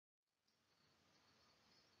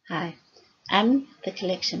Hi, I'm the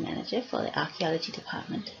collection manager for the Archaeology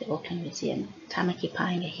department at the Auckland Museum, Tamaki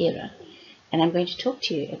Paingahira, and I'm going to talk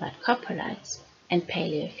to you about coprolites and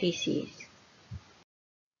paleofeces.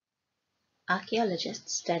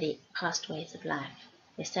 Archaeologists study past ways of life.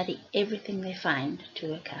 They study everything they find to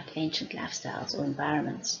work out ancient lifestyles or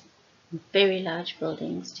environments, from very large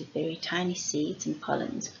buildings to very tiny seeds and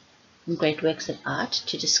pollens, from great works of art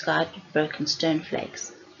to discarded broken stone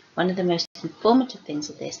flakes. One of the most informative things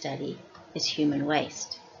that they study is human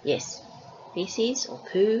waste. Yes, feces or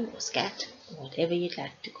poo or scat or whatever you'd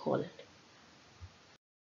like to call it.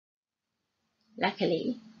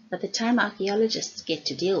 Luckily, by the time archaeologists get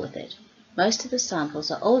to deal with it, most of the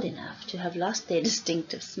samples are old enough to have lost their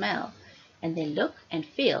distinctive smell, and they look and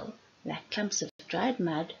feel like clumps of dried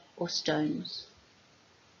mud or stones.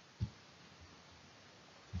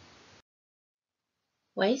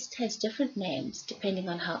 Waste has different names depending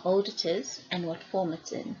on how old it is and what form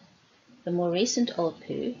it's in. The more recent old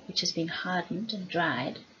poo, which has been hardened and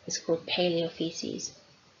dried, is called paleofeces.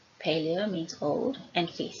 Paleo means old and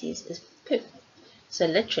feces is poo, so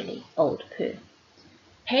literally old poo.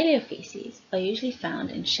 Paleofeces are usually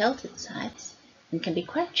found in sheltered sites and can be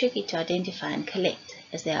quite tricky to identify and collect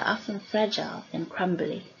as they are often fragile and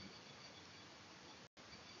crumbly.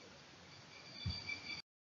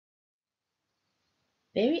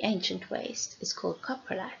 Very ancient waste is called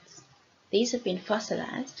coprolites. These have been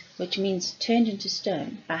fossilized, which means turned into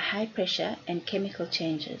stone by high pressure and chemical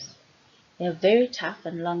changes. They are very tough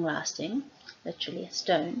and long-lasting, literally a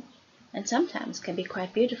stone, and sometimes can be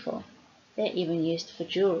quite beautiful. They are even used for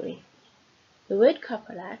jewelry. The word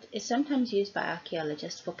coprolite is sometimes used by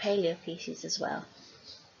archaeologists for paleofeces as well.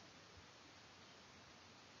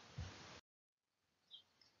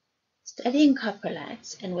 Studying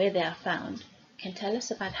coprolites and where they are found can tell us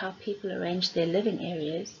about how people arranged their living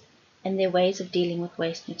areas and their ways of dealing with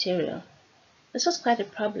waste material. This was quite a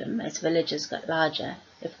problem as villages got larger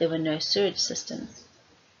if there were no sewage systems.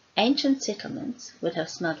 Ancient settlements would have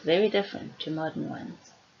smelt very different to modern ones.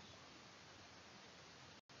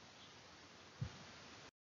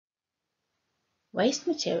 Waste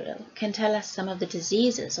material can tell us some of the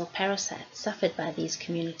diseases or parasites suffered by these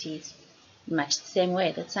communities, in much the same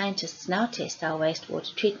way that scientists now test our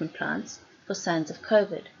wastewater treatment plants for signs of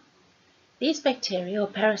COVID. These bacteria or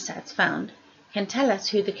parasites found can tell us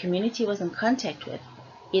who the community was in contact with,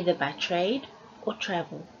 either by trade or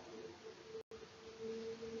travel.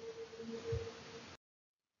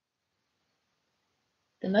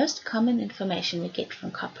 The most common information we get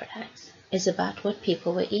from coprolites is about what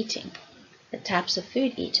people were eating. The types of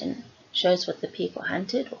food eaten shows what the people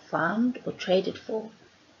hunted or farmed or traded for,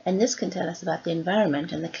 and this can tell us about the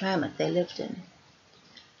environment and the climate they lived in.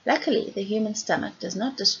 Luckily, the human stomach does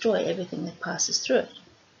not destroy everything that passes through it,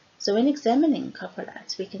 so when examining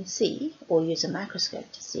coprolites we can see, or use a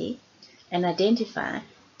microscope to see, and identify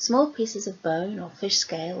small pieces of bone or fish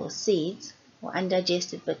scale or seeds or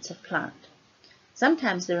undigested bits of plant.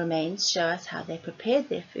 Sometimes the remains show us how they prepared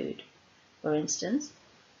their food. For instance,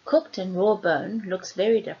 cooked and raw bone looks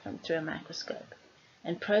very different through a microscope,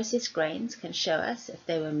 and processed grains can show us if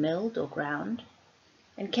they were milled or ground,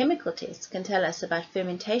 and chemical tests can tell us about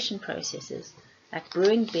fermentation processes like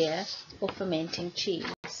brewing beer or fermenting cheese.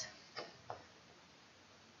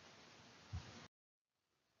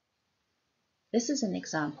 This is an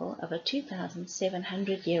example of a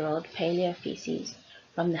 2,700-year-old paleofeces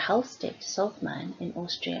from the Hallstatt salt mine in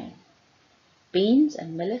Austria. Beans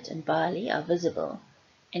and millet and barley are visible,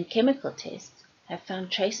 and chemical tests have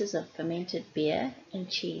found traces of fermented beer and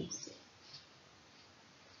cheese.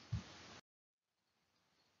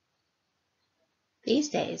 These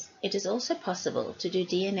days, it is also possible to do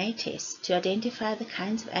DNA tests to identify the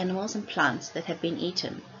kinds of animals and plants that have been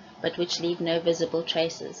eaten, but which leave no visible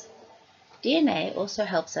traces. DNA also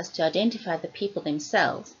helps us to identify the people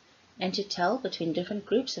themselves and to tell between different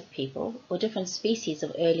groups of people or different species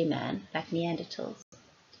of early man, like Neanderthals.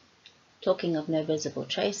 Talking of no visible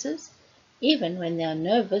traces, even when there are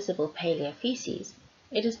no visible paleofeces,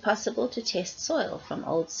 it is possible to test soil from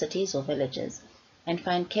old cities or villages and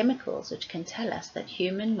find chemicals which can tell us that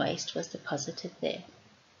human waste was deposited there.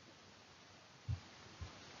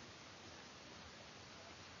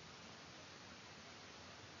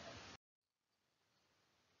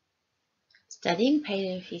 Studying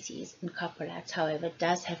paleofeces and coprolites, however,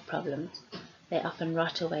 does have problems. They often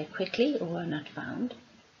rot away quickly or are not found.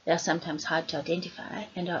 They are sometimes hard to identify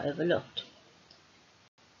and are overlooked.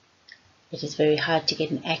 It is very hard to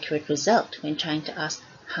get an accurate result when trying to ask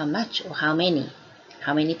how much or how many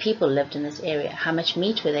people lived in this area, how much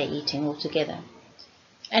meat were they eating altogether.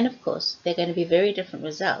 And of course, there are going to be very different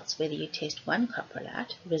results whether you test one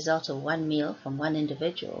coprolite, the result of one meal from one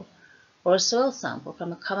individual, or a soil sample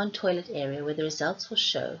from a common toilet area where the results will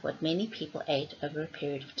show what many people ate over a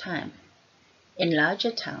period of time. In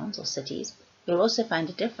larger towns or cities, you'll also find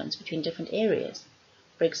a difference between different areas.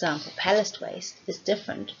 For example, palace waste is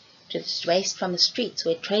different to the waste from the streets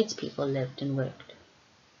where tradespeople lived and worked.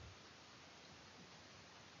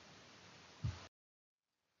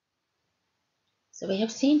 So we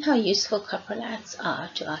have seen how useful coprolites are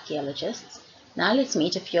to archaeologists. Now let's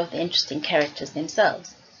meet a few of the interesting characters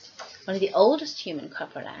themselves. One of the oldest human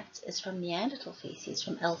coprolites is from Neanderthal feces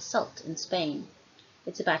from El Salt in Spain.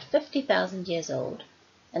 It's about 50,000 years old,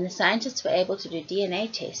 and the scientists were able to do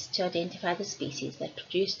DNA tests to identify the species that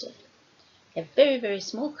produced it. They're very, very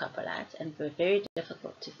small coprolites and were very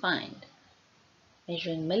difficult to find,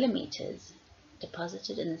 measuring millimeters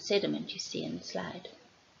deposited in the sediment you see in the slide.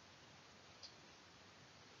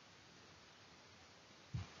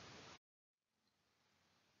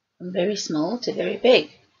 From very small to very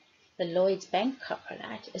big. The Lloyd's Bank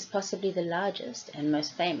coprolite is possibly the largest and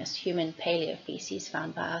most famous human paleofeces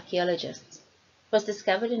found by archaeologists. It was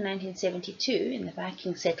discovered in 1972 in the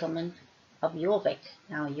Viking settlement of Jorvik,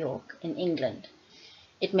 now York, in England.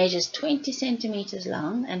 It measures 20 centimeters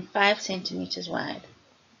long and 5 centimeters wide.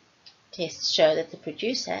 Tests show that the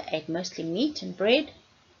producer ate mostly meat and bread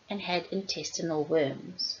and had intestinal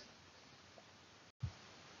worms.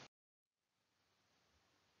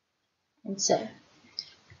 And so,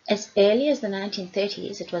 as early as the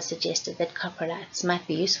 1930s, it was suggested that coprolites might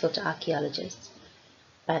be useful to archaeologists.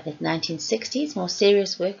 By the 1960s, more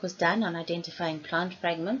serious work was done on identifying plant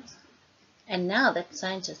fragments, and now that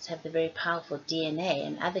scientists have the very powerful DNA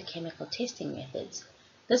and other chemical testing methods,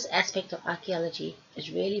 this aspect of archaeology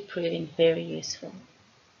is really proving very useful.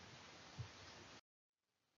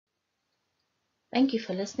 Thank you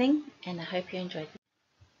for listening, and I hope you enjoyed the